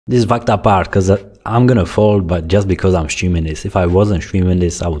This is fucked up part, because I'm gonna fold, but just because I'm streaming this. If I wasn't streaming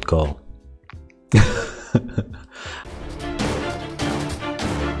this, I would call.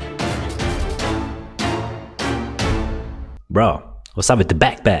 Bro, what's up with the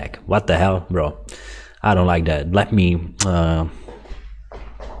backpack? What the hell, bro? I don't like that. Let me, bruh.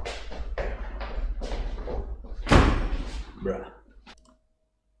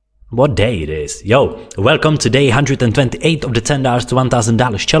 What day it is? Yo, welcome to day 128 of the $10 to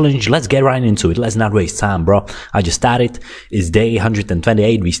 $1,000 challenge. Let's get right into it. Let's not waste time, bro. I just started. It's day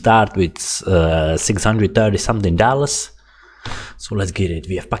 128. We start with $630 something. So let's get it.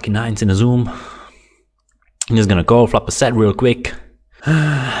 We have Paki 9s in the Zoom. I'm just gonna call, flop a set real quick.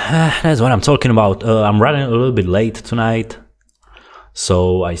 That's what I'm talking about. I'm running a little bit late tonight,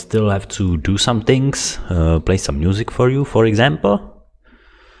 so I still have to do some things. Play some music for you, for example.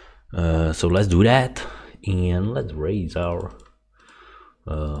 So let's do that, and let's raise our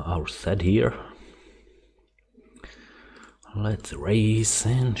set here. Let's raise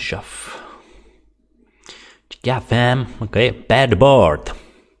and shove. Yeah, fam. Okay, bad board.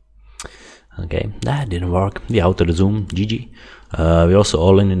 Okay, that didn't work. We out of the Zoom. GG. We also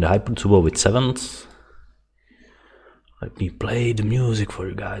all in the hyper tubo with 7s. Let me play the music for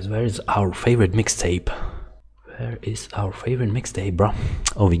you guys. Where is our favorite mixtape? Where is our favorite mixtape, bro?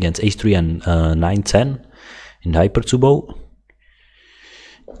 Oh, we get Ace3 and 9-10 in the hyper tubo.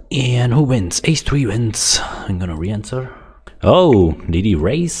 And who wins? Ace3 wins. I'm gonna re-enter. Oh, did he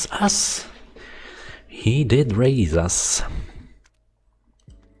raise us? He did raise us.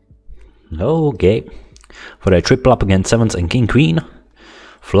 Okay. For a triple up against 7s and king queen.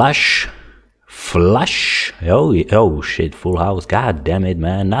 Flush. Flush. Oh shit, full house. God damn it,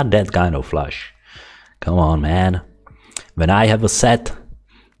 man. Not that kind of flush. Come on, man. When I have a set,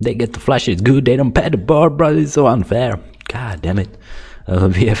 they get the flush. It's good. They don't pay the board, bro. It's so unfair. God damn it.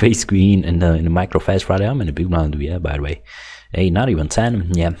 We have ace queen in the micro fast Friday. How many big blinds do we have, by the way? Hey, not even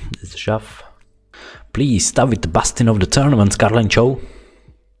 10. Yeah, it's a shove. Please stop with the busting of the tournaments, Karlencho.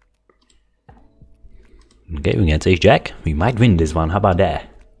 Okay, we get ace jack. We might win this one. How about that?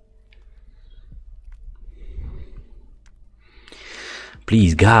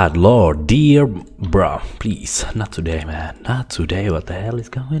 Please, God, Lord, dear, bro, please, not today, man, not today. What the hell is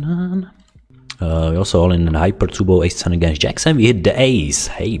going on? We also all in the hyper tubo ace 10 against jacks, and we hit the ace.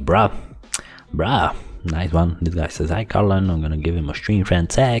 Hey, bruh, nice one. This guy says hi, Karlen. I'm gonna give him a stream friend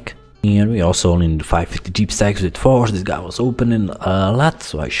tag. And we also all in the 550 deep stacks with 4s. This guy was opening a lot,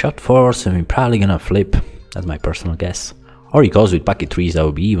 so I shot 4s, and we're probably gonna flip. That's my personal guess. Or he goes with pocket 3s, that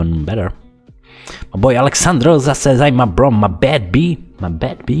would be even better. My boy Alexandro says, hey, my bro, my bad B. My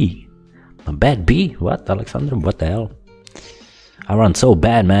bad B. My bad B? What, Alexandro? What the hell? I run so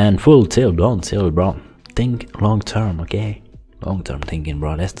bad, man. Full tilt, don't tilt, bro. Think long term, okay? Long term thinking,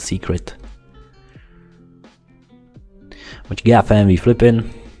 bro. That's the secret. What you got, fam? We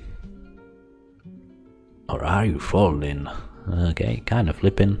flipping? Or are you folding? Okay, kind of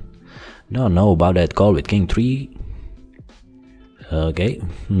flipping. Don't know about that call with king 3. Okay,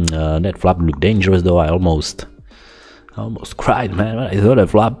 that flop looked dangerous though. I almost cried, man, when I saw that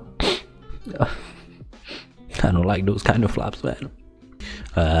flop. I don't like those kind of flops, man.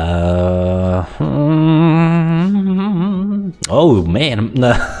 Oh man,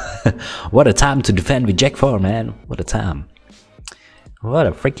 what a time to defend with jack 4, man. What a time. What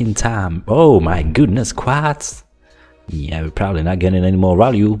a freaking time. Oh my goodness, quads. Yeah, we're probably not getting any more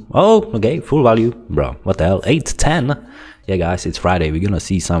value. Oh, okay, full value. Bro, what the hell? 8-10. Yeah, guys, it's Friday. We're gonna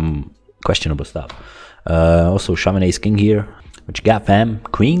see some questionable stuff. Also, shoving ace king here. What you got, fam?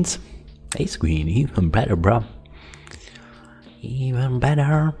 Queens? Ace queen, even better, bro. Even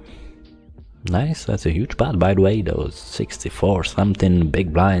better. Nice, that's a huge pot, by the way. Those 64 something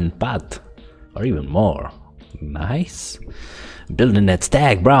big blind pot. Or even more. Nice. Building that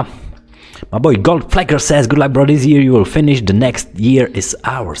stack, bro. My boy Gold Flecker says, good luck, bro. This year you will finish. The next year is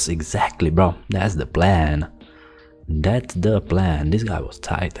ours. Exactly, bro. That's the plan. That's the plan. This guy was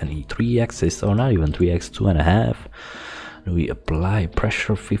tight, and he 3x's, or not even 3x, 2.5. We apply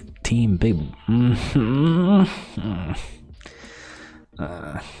pressure 15 big. Not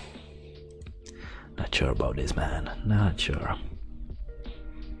sure about this, man. Not sure.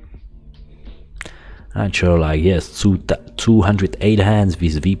 Not sure. Like, yes, 208 hands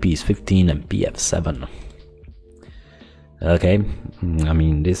with VPs 15 and PF 7. Okay, I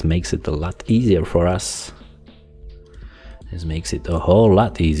mean, this makes it a lot easier for us. This makes it a whole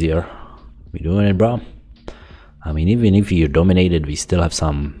lot easier. We doing it, bro. I mean, even if you're dominated, we still have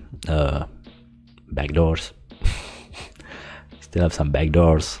some backdoors. Still have some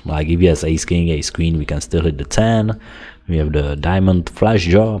backdoors. Like if he has ace king, ace queen, we can still hit the 10. We have the diamond flush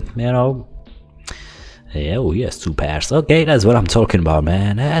draw, you know. Yeah, oh yes, 2 pairs. Okay, that's what I'm talking about,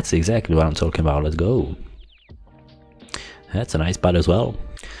 man. That's exactly what I'm talking about. Let's go. That's a nice pot as well.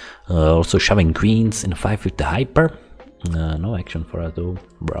 Also shoving queens in the 550 hyper. No action for us though,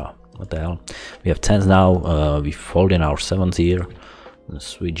 bro. What the hell? We have 10s now. We fold in our 7s here.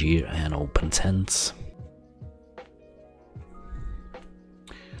 Switch here and open 10s.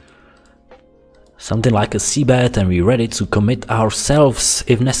 Something like a c-bet, and we're ready to commit ourselves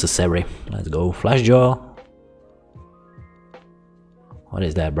if necessary. Let's go. Flush draw. What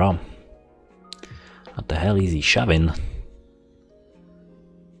is that, bro? What the hell is he shoving?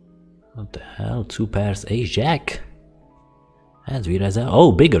 What the hell? 2 pairs, ace jack. That's weird as hell.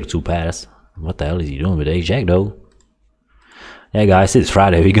 Oh, bigger 2 pairs. What the hell is he doing with ace jack though? Yeah, guys, it's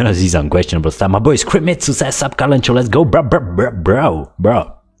Friday. We're gonna see some questionable stuff. My boy Scrimitsu says, "Sup, Karlencho, let's go,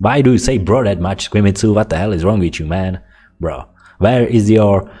 bro. Why do you say bro that much, Scrimitsu? What the hell is wrong with you, man? Bro, where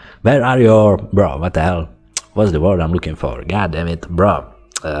are your, bro, what the hell? What's the word I'm looking for? God damn it, bro.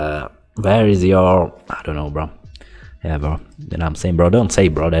 Where is your, I don't know, bro. Yeah, bro. Then I'm saying, bro, don't say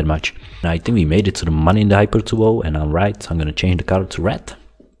bro that much. I think we made it to the money in the Hyper 2-0, and I'm right, so I'm gonna change the color to red.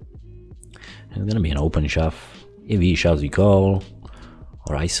 It's gonna be an open shove. If he shoves, we call,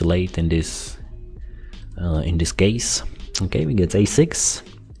 or isolate in this case. Okay, we get a6.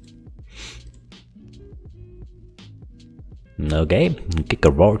 Okay,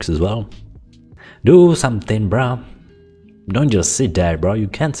 kicker works as well. Do something, bro. Don't just sit there, bro. You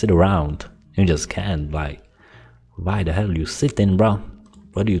can't sit around. You just can't, like, why the hell you sitting, bro?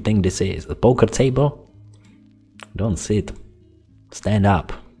 What do you think this is? A poker table? Don't sit. Stand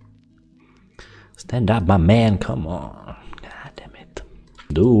up. Stand up, my man. Come on. God damn it.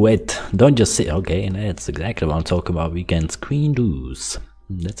 Do it. Don't just sit. Okay, and that's exactly what I'm talking about. We can queen deuce.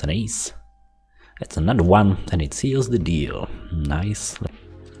 That's an ace. That's another one, and it seals the deal. Nice.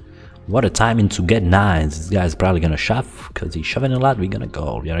 What a timing to get 9s. This guy's probably gonna shove, because he's shoving a lot. We're gonna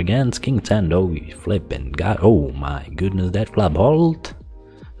call. We are against king 10 though. We flip and got, oh my goodness, that flop hold.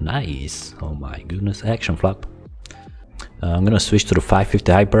 Nice. Oh my goodness, action flop. I'm gonna switch to the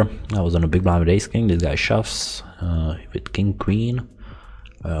 550 hyper. I was on a big blind with ace king. This guy shoves with king queen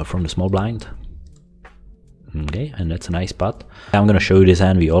from the small blind. Okay, and that's a nice pot. I'm gonna show you this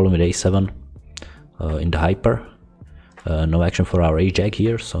hand. We all in with a7 in the hyper. No action for our ace jack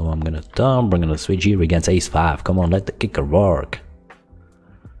here, so I'm gonna dump. We're gonna switch here against ace 5. Come on, let the kicker work.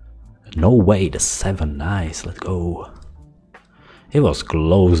 No way, the 7. Nice, let's go. It was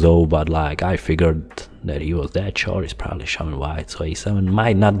close though, but like I figured that he was that short. He's probably shoving wide, so a7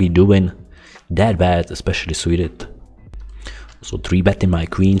 might not be doing that bad, especially suited. So 3-betting my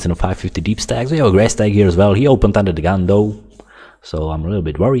queens and a 550 deep stacks. We have a gray stack here as well. He opened under the gun though, so I'm a little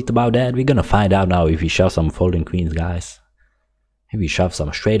bit worried about that. We're gonna find out now if he shoves some folding queens, guys. If he shoves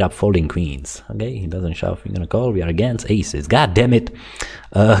some straight up folding queens. Okay, he doesn't shove, we're gonna call. We are against aces. God damn it.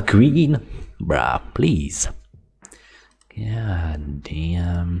 Queen. Bruh, please. God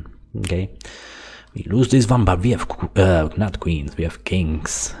damn. Okay. We lose this one, but we have not queens, we have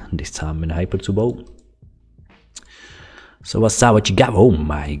kings. This time in Hyper 2-0. So what's up, what you got? Oh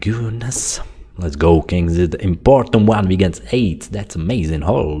my goodness. Let's go, kings. It's the important one against 8. That's amazing.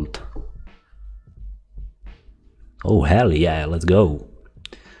 Hold. Oh hell yeah, let's go.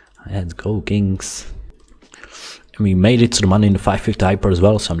 Let's go, kings. And we made it to the money in the 550 hyper as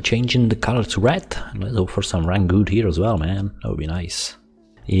well, so I'm changing the color to red. Let's go for some rank good here as well, man. That would be nice.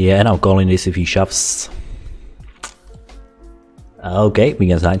 Yeah, and I'm calling this if he shoves. Okay, we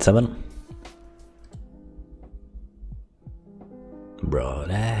get 9-7. Bro,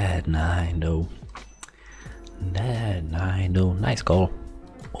 that 9 though. That 9 though. Nice call.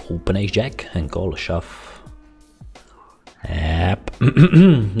 Open ace jack and call a shove. Yep.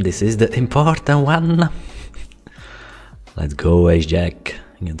 This is the important one. Let's go, ace jack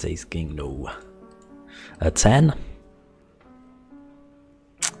against ace king. No. A 10.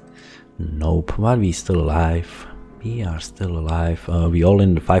 Nope. But we still alive. We are still alive. We all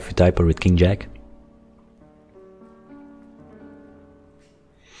in the 5-50 hyper with king jack.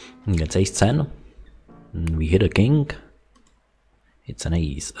 Against ace 10. We hit a king. It's an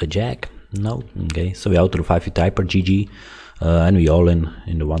ace. A jack. No. Okay. So we out to the 5-50 hyper. GG. And we all in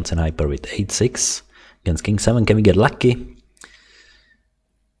the 1-10 hyper with 8-6. Against king 7. Can we get lucky?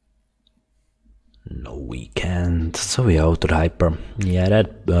 No, we can't. So we out to the hyper. Yeah,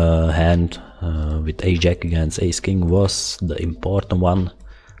 that hand with ace jack against ace king was the important one.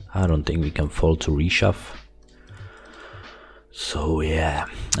 I don't think we can fold to reshove. So yeah,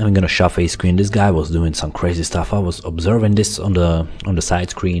 I'm gonna shove ace queen. This guy was doing some crazy stuff. I was observing this on the side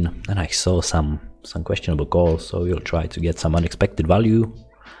screen, and I saw some some questionable calls, so we'll try to get some unexpected value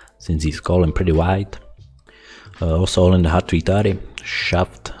since he's calling pretty wide. Also all in the hot 330,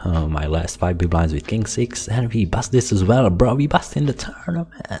 shoved my last 5 big blinds with king 6, and we bust this as well, bro. We bust in the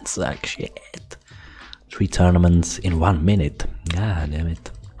tournaments, like shit. 3 tournaments in 1 minute, god damn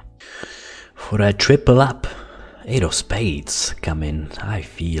it. For a triple up, 8 of spades come in, I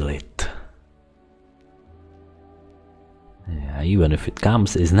feel it. Yeah, even if it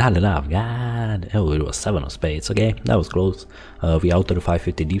comes, it's not enough. God, oh, it was 7 of spades. Okay, that was close. We out to the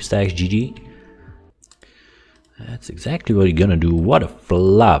 550 deep stacks. GG. That's exactly what you're gonna do. What a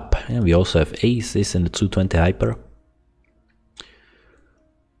flop. And we also have aces in the 220 hyper.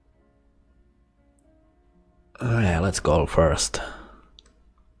 Yeah, let's call first.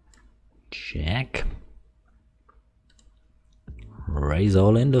 Check. Raise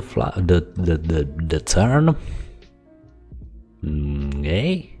all in the turn.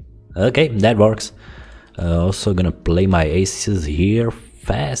 Okay, that works. Also gonna play my aces here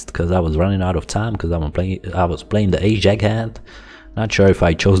fast because I was running out of time because I was playing the ace jack hand. Not sure if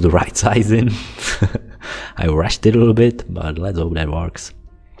I chose the right size in. I rushed it a little bit, but let's hope that works.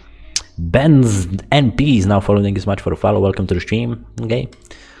 Ben's NP is now following. Thank you so much for the follow. Welcome to the stream. Okay,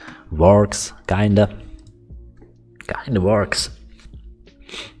 works, kinda works.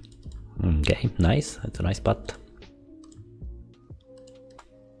 Okay, nice. That's a nice putt.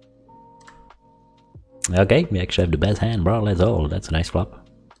 Okay, we actually have the best hand, bro. Let's all. That's a nice flop.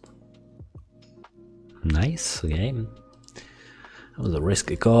 Nice. Okay, that was a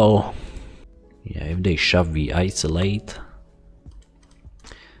risky call. Yeah, if they shove, we isolate.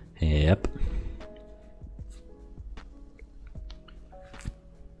 Yep.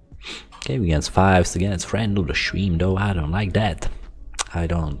 Okay, we against 5s against friend of the stream, though. I don't like that. I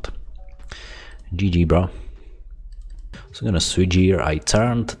don't. GG, bro. So I'm gonna switch here. I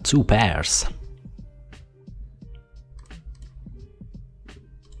turned 2 pairs.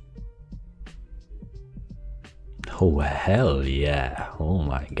 Oh hell yeah. Oh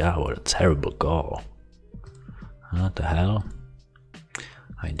my god, what a terrible call. What the hell?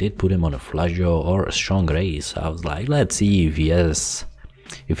 I did put him on a flush draw or a strong raise. I was like, let's see if he has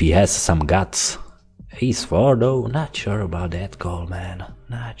some guts. Ace 4 though, not sure about that call, man.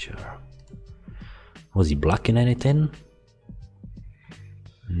 Not sure. Was he blocking anything?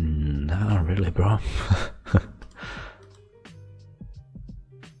 Not really, bro.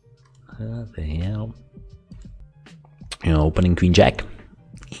 What the hell? You know, opening queen jack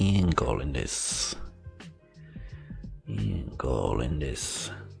and calling this. And calling this.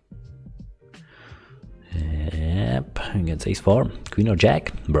 Yep, against ace 4, queen or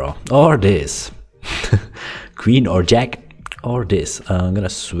jack, bro, or this. Queen or jack, or this. I'm gonna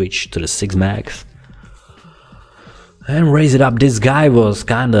switch to the 6 max and raise it up. This guy was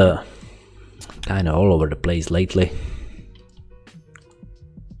kinda all over the place lately.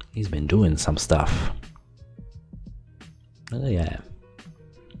 He's been doing some stuff. Yeah,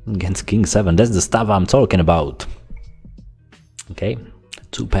 against king 7, that's the stuff I'm talking about. Okay,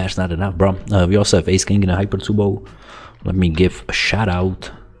 2 pairs not enough, bro. We also have ace king in a hyper tubo. Let me give a shout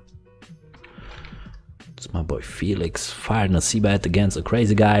out. It's my boy Felix firing a c-bet against a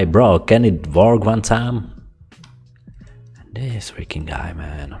crazy guy, bro. Can it work one time? And this freaking guy,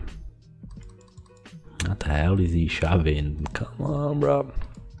 man. What the hell is he shoving? Come on, bro.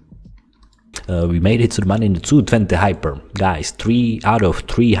 We made it to the money in the 220 hyper, guys. 3 out of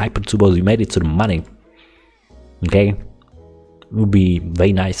 3 hyper tubos. We made it to the money. Okay, it would be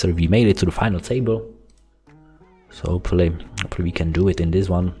way nicer if we made it to the final table. So hopefully we can do it in this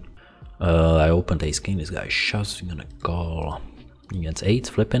one. I opened ace king. This guy shoves. I'm gonna call against 8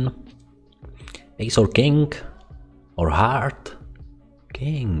 flipping. Ace or king or heart.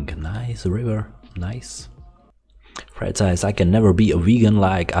 King, nice. River, nice. Fred says I can never be a vegan.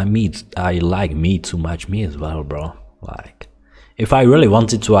 Like I like meat too much. Me as well, bro. Like if I really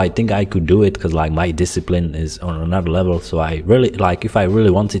wanted to, I think I could do it because like my discipline is on another level. So I really like, if I really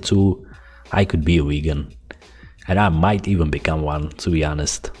wanted to, I could be a vegan, and I might even become one, to be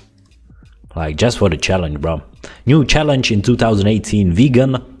honest. Like just for the challenge, bro. New challenge in 2018: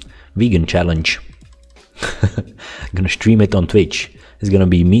 vegan challenge. I'm gonna stream it on Twitch. It's gonna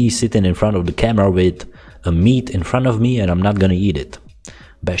be me sitting in front of the camera with a meat in front of me, and I'm not gonna eat it.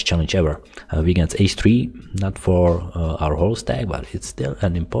 Best challenge ever. Against ace 3, not for our whole stack, but it's still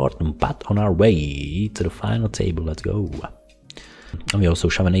an important putt on our way to the final table. Let's go. And we also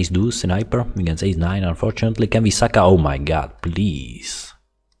shove an ace deuce in hyper against ace 9, unfortunately. Can we suck out? Oh my god, please.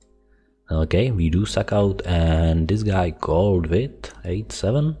 Okay, we do suck out, and this guy called with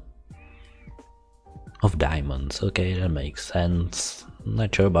 8-7 of diamonds. Okay, that makes sense.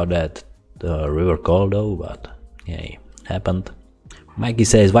 Not sure about that. the river call though, but yeah, it happened. Mikey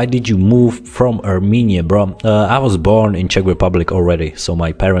says, why did you move from Armenia, bro? I was born in Czech Republic already, so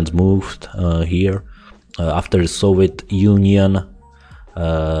my parents moved here after the Soviet Union,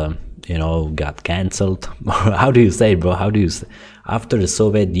 you know, got cancelled. How do you say it, bro? How do you say? After the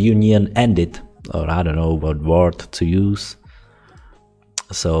Soviet Union ended, or I don't know what word to use.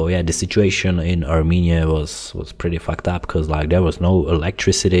 So yeah, the situation in Armenia was pretty fucked up, because like there was no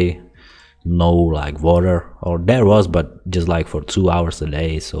electricity, no like water, or there was, but just like for 2 hours a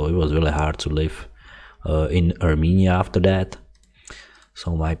day, so it was really hard to live in Armenia after that.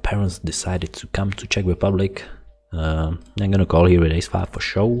 So my parents decided to come to Czech Republic. I'm gonna call here with ace-5 for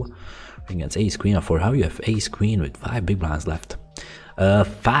show against ace-queen of 4. How you have ace-queen with 5 big blinds left?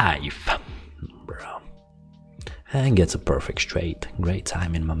 5, bro, and gets a perfect straight. Great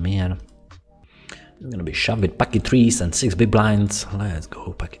timing, my man. I'm gonna be shoved with pocket 3s and 6 big blinds. Let's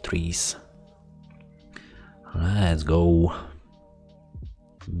go, pocket 3s. Let's go.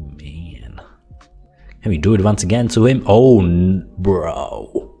 Man. Can we do it once again to him? Oh,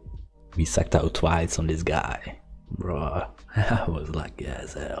 bro. We sucked out twice on this guy. Bro, I was lucky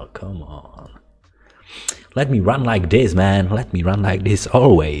as hell. Come on. Let me run like this, man. Let me run like this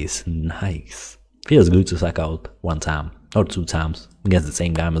always. Nice. Feels good to suck out 1 time or 2 times against the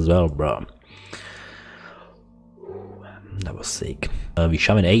same guy as well, bro. That was sick. We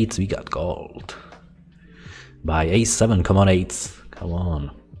shoving 8s, we got gold. By ace-7, come on 8s, come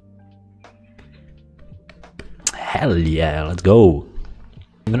on. Hell yeah, let's go.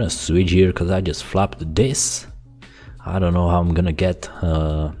 I'm gonna switch here because I just flopped this. I don't know how I'm gonna get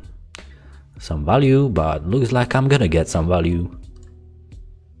some value, but looks like I'm gonna get some value.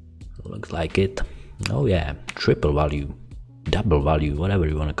 Looks like it. Oh yeah, triple value, double value, whatever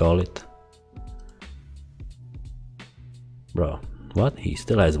you wanna call it. Bro, what? He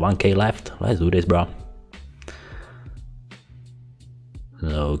still has 1k left. Let's do this, bro.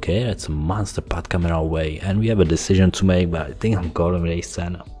 Okay, that's a monster pot coming our way, and we have a decision to make, but I think I'm calling with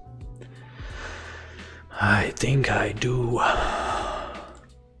ace-10. I think I do. Oh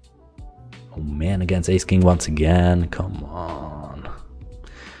man, against ace-king once again. Come on.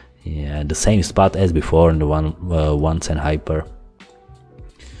 Yeah, the same spot as before in the 1-10 hyper.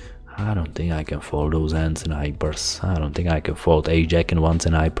 I don't think I can fold those hands in hypers. I don't think I can fold ace-jack in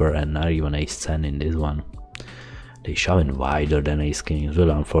 1-10 hyper, and not even ace-10 in this one. They shoving wider than ace-king. It's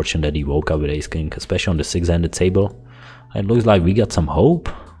really unfortunate that he woke up with ace-king, especially on the 6-handed table. It looks like we got some hope.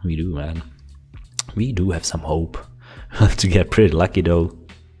 We do, man. We do have some hope to get pretty lucky though.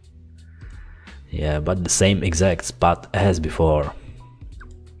 Yeah, but the same exact spot as before.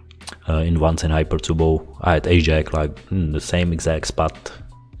 In 1-10 hyper turbo, I had ace-jack, like the same exact spot.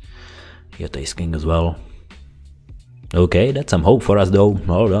 He had ace-king as well. Okay, that's some hope for us though.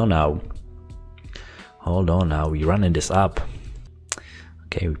 Hold on now. Hold on now, we're running this up.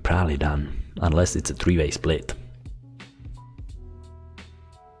 Okay, we're probably done. Unless it's a 3-way split.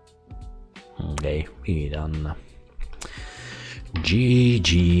 Okay, we done.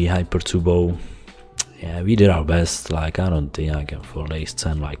 GG, hyper turbo. Yeah, we did our best. Like, I don't think I can fold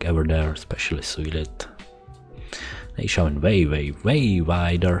ace-10 like ever there, especially suited. They showing way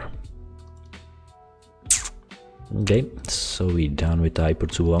wider. Okay, so we're done with the hyper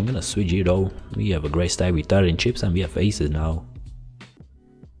turbo. I'm gonna switch it though. We have a great stack with 13 chips and we have aces now.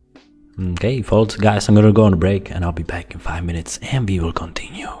 Okay, folks, guys, I'm gonna go on a break and I'll be back in 5 minutes and we will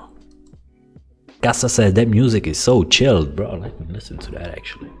continue. Casa says that music is so chilled, bro. Let me listen to that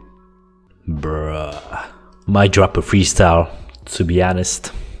actually. Bruh. Might drop a freestyle, to be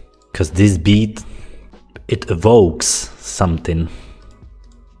honest. Cause this beat, it evokes something.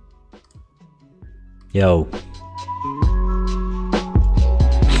 Yo.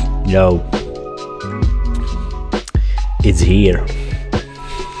 Yo, it's here.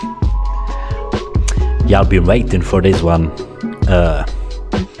 Y'all been waiting for this one.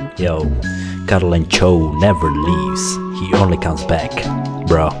 Yo, Karlencho never leaves. He only comes back,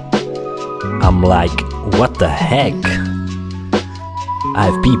 bro. I'm like, what the heck? I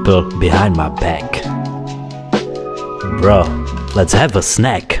have people behind my back. Bro, let's have a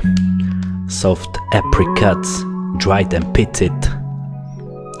snack. Soft apricots, dried and pitted.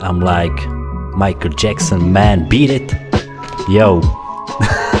 I'm like, Michael Jackson, man, beat it. Yo.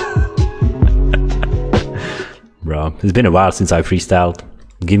 Bro, it's been a while since I freestyled.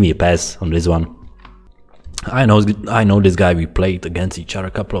 Give me a pass on this one. I know this guy, we played against each other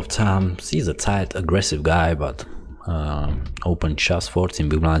a couple of times. He's a tight, aggressive guy, but open shots, 14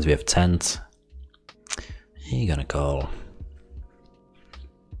 big blinds, we have 10s. He gonna call.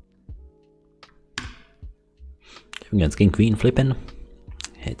 Against king queen flipping.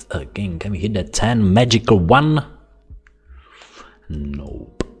 Hit a king. Can we hit that 10 magical one?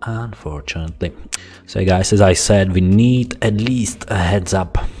 Nope, unfortunately. So guys, as I said, we need at least a heads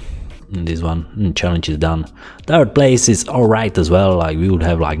up in this one. Challenge is done. Third place is alright as well. Like we would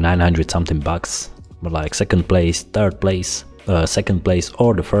have like 900 something bucks. But like second place, third place, second place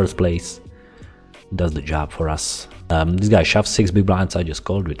or the first place does the job for us. This guy shoved 6 big blinds. I just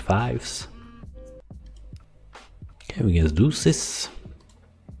called with 5s. Okay, we get deuces.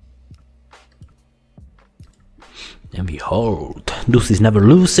 And we hold. Deuces never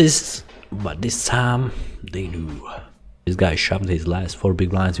loses, but this time they do. This guy shoved his last 4 big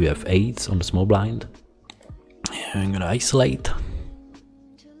blinds. We have 8s on the small blind. I'm gonna isolate.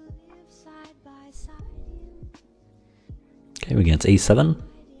 Okay, we get A7.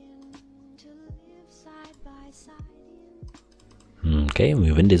 Okay,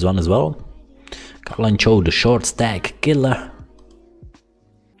 we win this one as well. Karlencho, the short stack killer.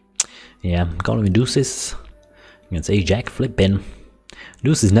 Yeah, calling me deuces. Against A-Jack, flipping.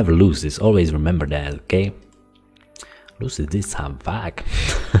 Deuces never loses, always remember that, okay? Loses this time, fuck.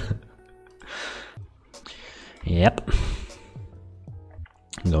 Yep.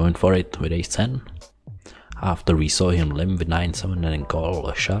 Going for it with Ace-10. After we saw him limp with 9-7 and then call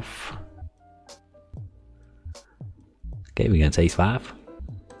a shove. Okay, we can Ace-5.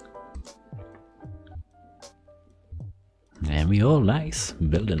 And we all nice.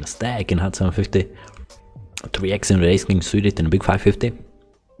 Building a stack in hot 750. 3x in the ace king suited in a big 550.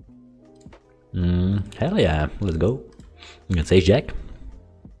 Hell yeah, let's go. You can say jack.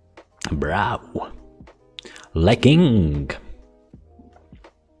 Bro. Lecking.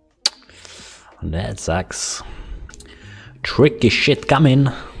 That sucks. Tricky shit coming.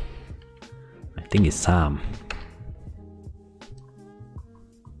 I think it's time.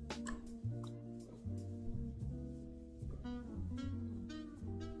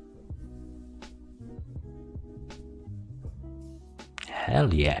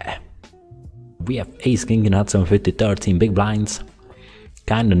 Hell yeah. We have ace king in hot 750, 13 big blinds.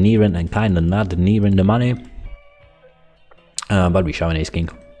 Kinda nearing and kinda not nearing the money. But we show an ace king.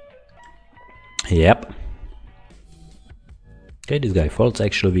 Yep. Okay, this guy folds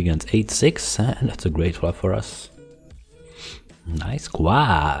actually against 8-6, and that's a great flop for us. Nice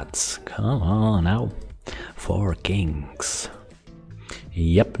quads. Come on now. 4 kings.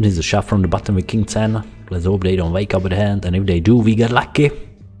 Yep, this is a shove from the bottom with king 10. Let's hope they don't wake up with a hand, and if they do, we get lucky.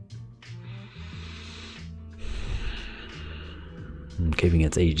 Okay, we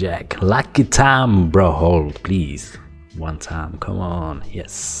get A-Jack. Lucky time, bro. Hold, please. One time, come on.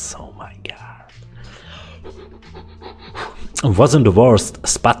 Yes, oh my god. It wasn't the worst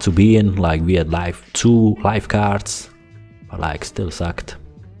spot to be in. Like, we had 2 live cards, but like, still sucked.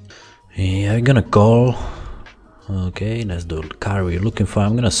 Yeah, I'm gonna call. Okay, that's the card we're looking for.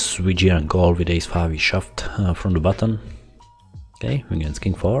 I'm gonna switch here and call with ace-5. We shoved from the button. Okay, we're against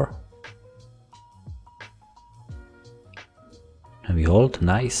king 4. And we hold,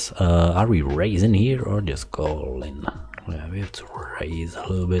 nice. Are we raising here or just calling? Yeah, we have to raise a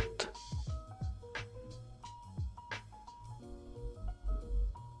little bit.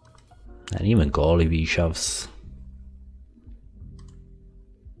 And even call if he shoves.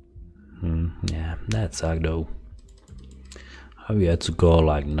 Yeah, that sucked though. We had to go,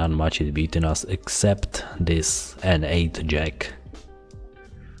 like, not much is beating us except this and 8-Jack.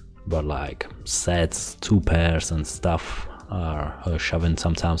 But like sets, 2 pairs and stuff are shoving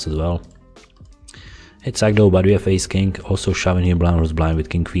sometimes as well. It's like though, but we have ace king, also shoving here blind was blind with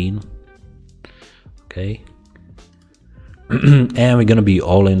king queen. Okay. And we're gonna be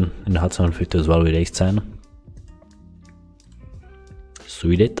all in the hot 750 as well with ace 10.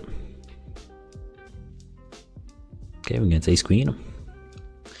 Sweet it. Okay, we get ace queen.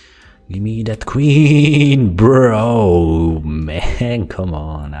 Give me that queen, bro. Man, come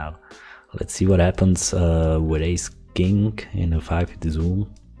on now. Let's see what happens with ace king in a 550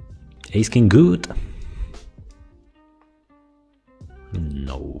 zoom. Ace king good.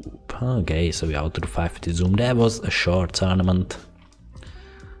 Nope. Okay, so we're out to the 550 zoom. That was a short tournament.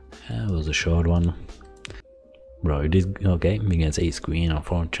 That was a short one. Bro, it is okay. Against ace queen,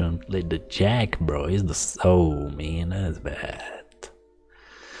 unfortunately. The jack, bro, is the. Oh man, that's bad.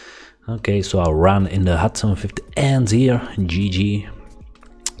 Okay, so our run in the hot 750 ends here. GG.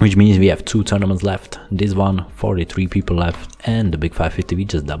 Which means we have 2 tournaments left. This one, 43 people left. And the big 550, we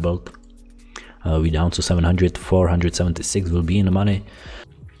just doubled. We down to 700. 476 will be in the money.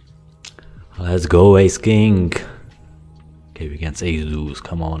 Let's go, ace king. Okay, we against ace deuce.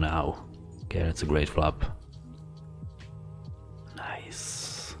 Come on now. Okay, that's a great flop.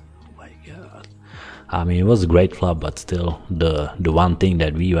 Nice. Oh my god. I mean, it was a great flop, but still, the one thing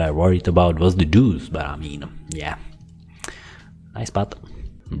that we were worried about was the deuce. But I mean, yeah, nice spot,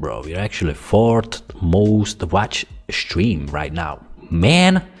 bro. We're actually 4th most watched stream right now,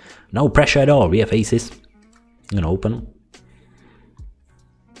 man. No pressure at all. We have aces. I'm gonna open.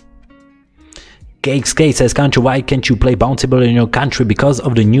 Cakes says, Karlencho, why can't you play bounceable in your country? Because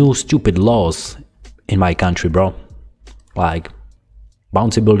of the new stupid laws in my country, bro. Like,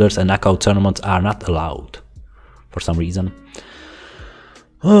 bouncy builders and knockout tournaments are not allowed for some reason.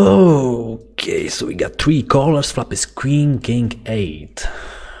 Okay, so we got 3 callers. Flop is queen, king, 8.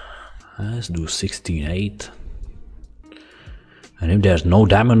 Let's do 16-8. And if there's no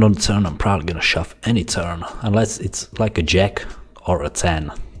diamond on the turn, I'm probably gonna shove any turn, unless it's like a jack or a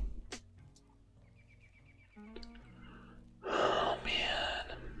 10. Oh man.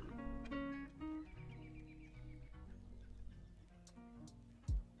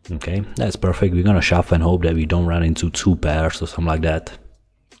 Okay, that's perfect. We're gonna shove and hope that we don't run into 2 pairs or something like that.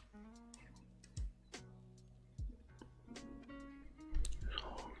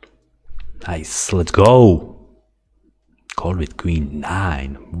 Nice, let's go. Call with queen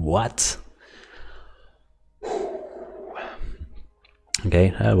 9. What?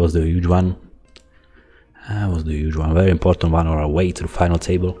 Okay, that was the huge one. Very important one on our way to the final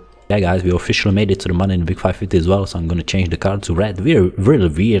table. Yeah, guys, we officially made it to the money in the big 550 as well, so I'm gonna change the card to red. We're really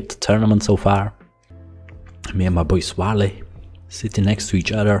weird tournament so far. Me and my boy Swale sitting next to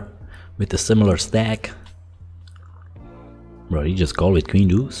each other with a similar stack. Bro, he just called with queen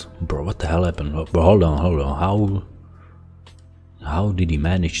deuce. Bro, what the hell happened? Bro, hold on. How did he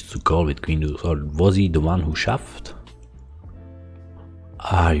manage to call with queen deuce? Or was he the one who shoved?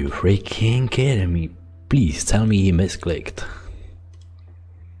 Are you freaking kidding me? Please tell me he misclicked.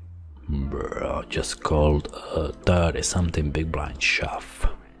 Bro, just called a 30 something big blind shove.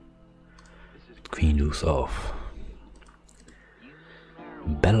 Queen deuce off.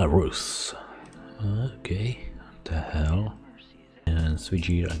 Belarus. Okay, what the hell? And switch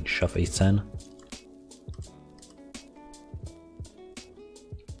here and shove ace 10.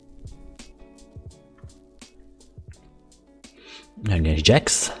 Against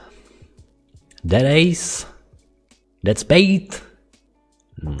jacks. That ace. That spade.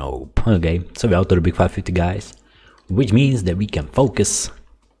 Nope. Okay, so we're out of the big 550, guys, which means that we can focus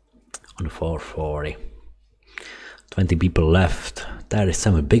on the 440. 20 people left.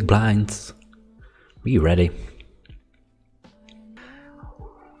 37 big blinds. We ready?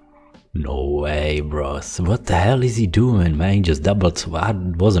 No way, bros. What the hell is he doing, man? He just doubled. So I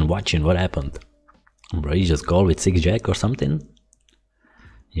wasn't watching. What happened? Bro, he just called with 6 jack or something?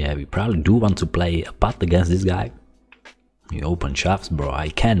 Yeah, we probably do want to play a pot against this guy. He open shoves, bro. I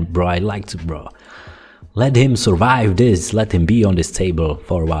can, bro. I like to, bro. Let him survive this. Let him be on this table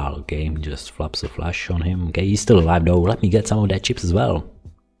for a while, okay? Just flops a flush on him. Okay, he's still alive though. Let me get some of that chips as well.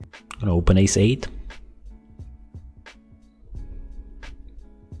 Gonna open ace 8.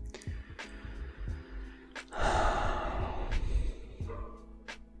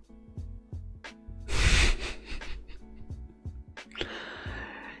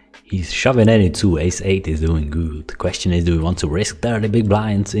 He's shoving any 2, ace 8 is doing good. The question is, do we want to risk 30 big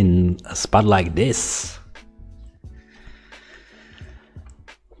blinds in a spot like this?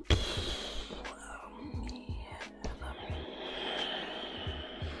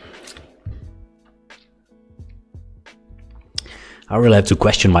 I really have to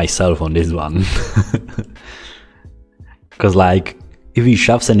question myself on this one. Because like, if he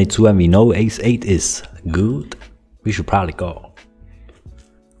shoves any 2 and we know ace 8 is good, we should probably call.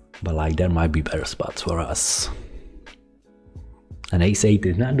 But like, there might be better spots for us. And ace 8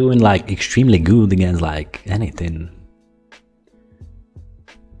 is not doing like extremely good against like anything.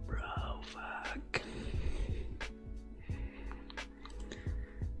 Bro, fuck.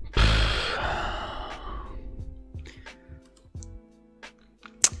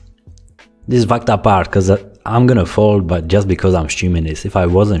 This is fucked up part, because I'm gonna fold, but just because I'm streaming this. If I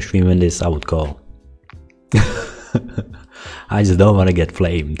wasn't streaming this, I would call. I just don't want to get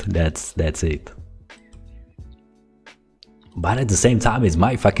flamed. That's it. But at the same time, it's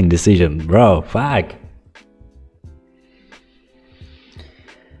my fucking decision, bro. Fuck.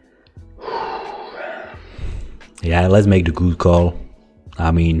 Yeah, let's make the good call.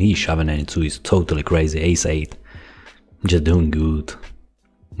 I mean, he's shoving any 2. He's totally crazy. Ace 8. Just doing good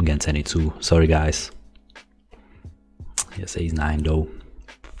against any 2. Sorry, guys. Yes, ace 9 though.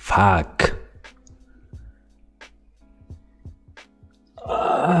 Fuck.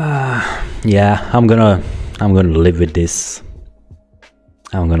 Yeah, I'm gonna live with this.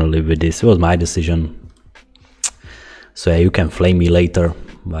 It was my decision. So yeah, you can flame me later,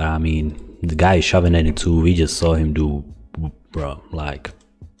 but I mean, The guy is shoving any two. We just saw him do, bro, like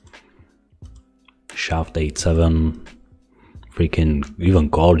shoved 8-7, freaking even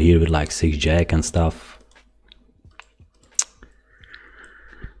called here with like 6-jack and stuff.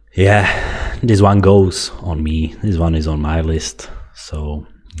 Yeah, this one goes on me. This one is on my list. So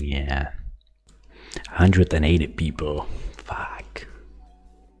yeah, 180 people. Fuck.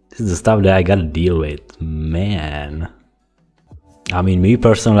 This is the stuff that I gotta deal with, man. I mean, me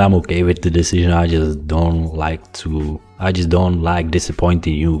personally, I'm okay with the decision. I just don't like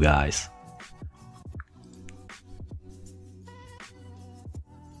disappointing you guys.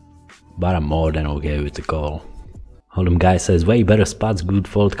 But I'm more than okay with the call. Hold'em guy says, way better spots, good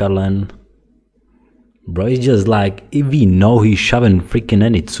fault, Karlen. Bro, it's just like, if we know he's shoving freaking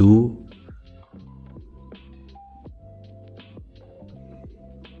any two.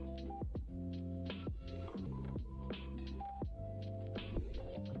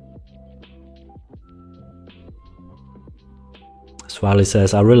 Swally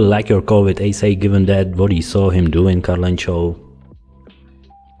says, I really like your call with Ace given that what he saw him doing, Karlencho.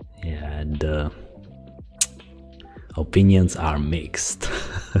 Yeah, the opinions are mixed.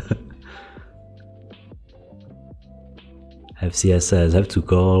 FCS says, have to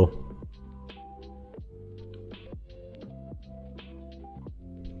call.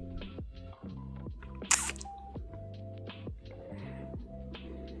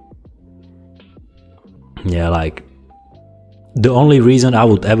 Yeah, like, the only reason I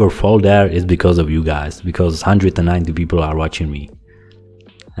would ever fall there is because of you guys, because 190 people are watching me.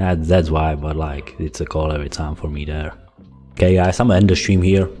 That's why, but like, it's a call every time for me there. Okay guys, I'm gonna end the stream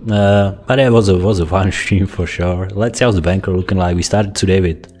here, but it was a fun stream for sure. Let's see how's the banker looking like. We started today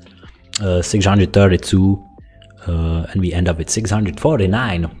with 632 and we end up with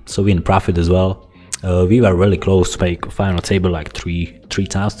 649, so we in profit as well. We were really close to make final table like three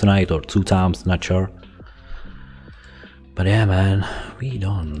times tonight, or 2 times, not sure. But yeah, man, we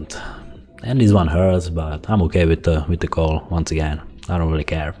don't. And this one hurts, but I'm okay with the call once again. I don't really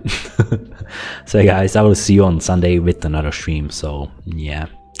care. So guys, I will see you on Sunday with another stream. So yeah,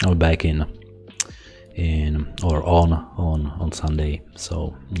 I'll be back on Sunday.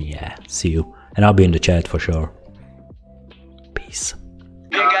 So yeah, see you, and I'll be in the chat for sure. Peace.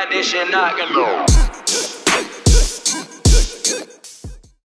 You got this shit not gonna go.